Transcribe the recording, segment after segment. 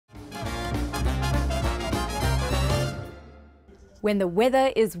When the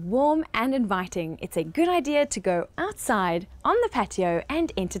weather is warm and inviting, it's a good idea to go outside on the patio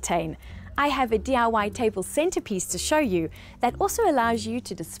and entertain. I have a DIY table centerpiece to show you that also allows you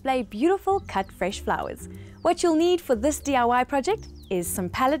to display beautiful cut fresh flowers. What you'll need for this DIY project is some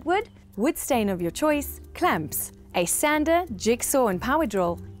pallet wood, wood stain of your choice, clamps, a sander, jigsaw and power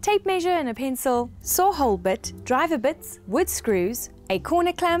drill, tape measure and a pencil, saw hole bit, driver bits, wood screws, a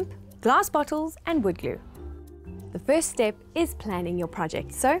corner clamp, glass bottles and wood glue. The first step is planning your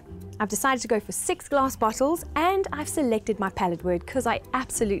project. So I've decided to go for 6 glass bottles and I've selected my pallet wood because I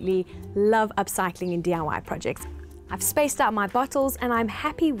absolutely love upcycling in DIY projects. I've spaced out my bottles and I'm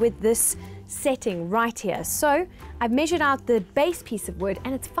happy with this setting right here. So I've measured out the base piece of wood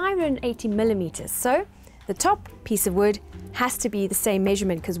and it's 580 millimeters. So the top piece of wood has to be the same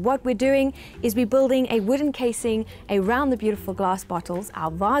measurement because what we're doing is we're building a wooden casing around the beautiful glass bottles,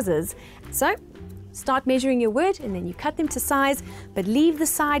 our vases. So start measuring your wood and then you cut them to size, but leave the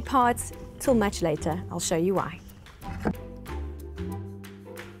side parts till much later. I'll show you why.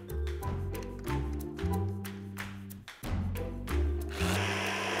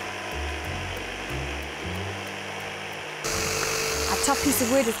 Our top piece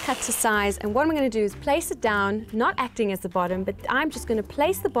of wood is cut to size, and what I'm going to do is place it down, not acting as the bottom, but I'm just going to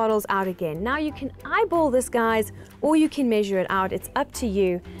place the bottles out again. Now you can eyeball this, guys, or you can measure it out. It's up to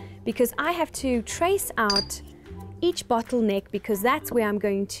you, because I have to trace out each bottleneck because that's where I'm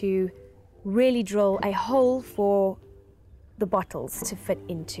going to really drill a hole for the bottles to fit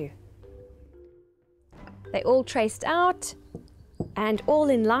into. They all traced out and all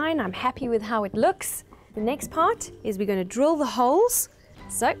in line. I'm happy with how it looks. The next part is we're going to drill the holes.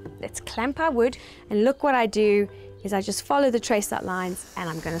 So let's clamp our wood, and look what I do is I just follow the traced out lines and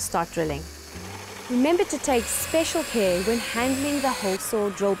I'm going to start drilling. Remember to take special care when handling the hole saw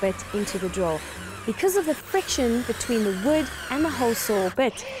drill bit into the drill. Because of the friction between the wood and the hole saw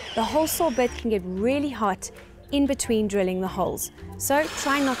bit, the hole saw bit can get really hot in between drilling the holes. So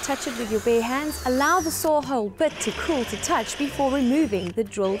try not to touch it with your bare hands. Allow the saw hole bit to cool to touch before removing the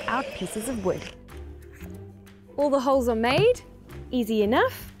drilled out pieces of wood. All the holes are made, easy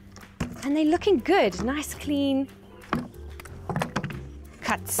enough, and they're looking good. Nice clean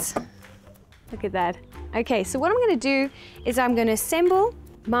cuts. Look at that. Okay, so what I'm going to do is I'm going to assemble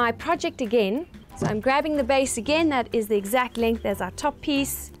my project again. So I'm grabbing the base again, that is the exact length as our top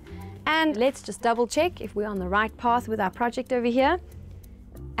piece. And let's just double check if we're on the right path with our project over here.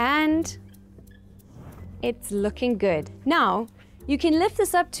 And it's looking good. Now, you can lift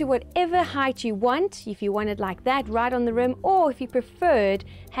this up to whatever height you want, if you want it like that, right on the rim, or if you preferred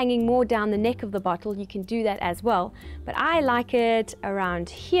hanging more down the neck of the bottle, you can do that as well. But I like it around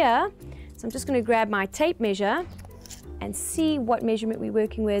here. So I'm just going to grab my tape measure and see what measurement we're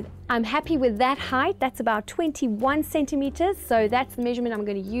working with. I'm happy with that height. That's about 21 centimeters. So that's the measurement I'm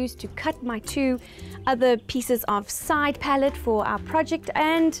going to use to cut my 2 other pieces of side pallet for our project,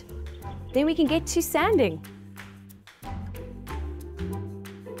 and then we can get to sanding.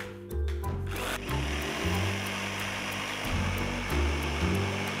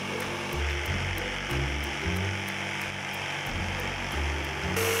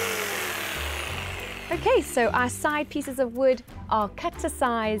 Okay, so our side pieces of wood are cut to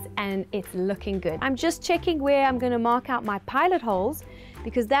size and it's looking good. I'm just checking where I'm going to mark out my pilot holes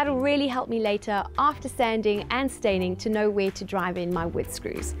because that'll really help me later after sanding and staining to know where to drive in my wood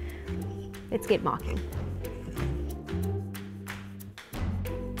screws. Let's get marking.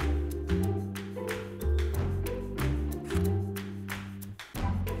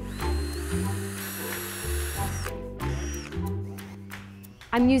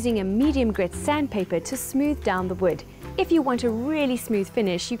 I'm using a medium grit sandpaper to smooth down the wood. If you want a really smooth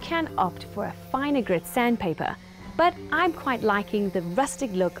finish, you can opt for a finer grit sandpaper, but I'm quite liking the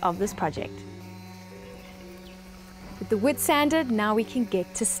rustic look of this project. With the wood sanded, now we can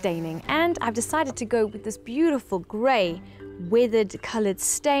get to staining, and I've decided to go with this beautiful grey weathered colored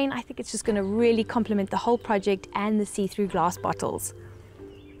stain. I think it's just going to really complement the whole project and the see-through glass bottles.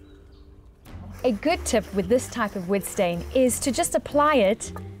 A good tip with this type of wood stain is to just apply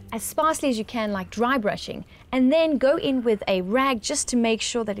it as sparsely as you can, like dry brushing, and then go in with a rag just to make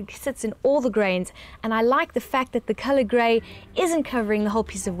sure that it sits in all the grains. And I like the fact that the color gray isn't covering the whole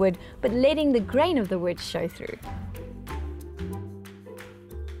piece of wood, but letting the grain of the wood show through.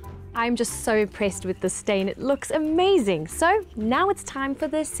 I'm just so impressed with the stain. It looks amazing. So now it's time for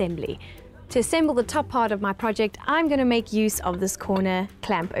the assembly. To assemble the top part of my project, I'm going to make use of this corner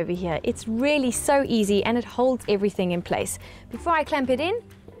clamp over here. It's really so easy and it holds everything in place. Before I clamp it in,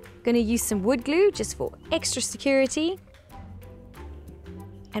 I'm going to use some wood glue just for extra security.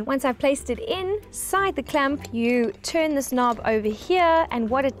 And once I've placed it inside the clamp, you turn this knob over here, and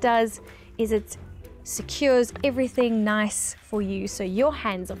what it does is it secures everything nice for you so your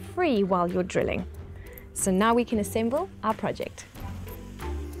hands are free while you're drilling. So now we can assemble our project.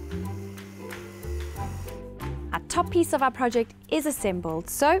 Our top piece of our project is assembled,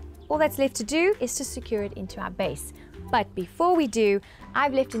 so all that's left to do is to secure it into our base. But before we do,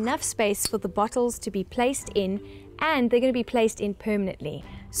 I've left enough space for the bottles to be placed in, and they're going to be placed in permanently.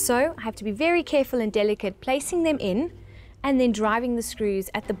 So I have to be very careful and delicate placing them in and then driving the screws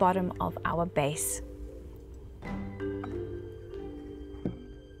at the bottom of our base.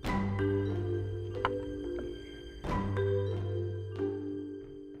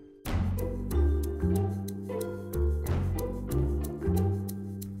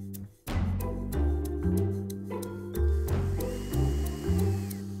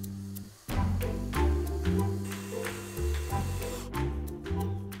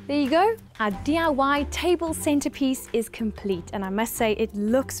 There you go, our DIY table centerpiece is complete, and I must say it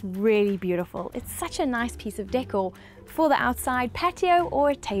looks really beautiful. It's such a nice piece of decor for the outside patio or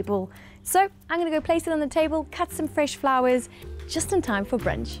a table. So I'm gonna go place it on the table, cut some fresh flowers, just in time for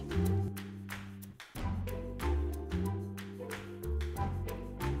brunch.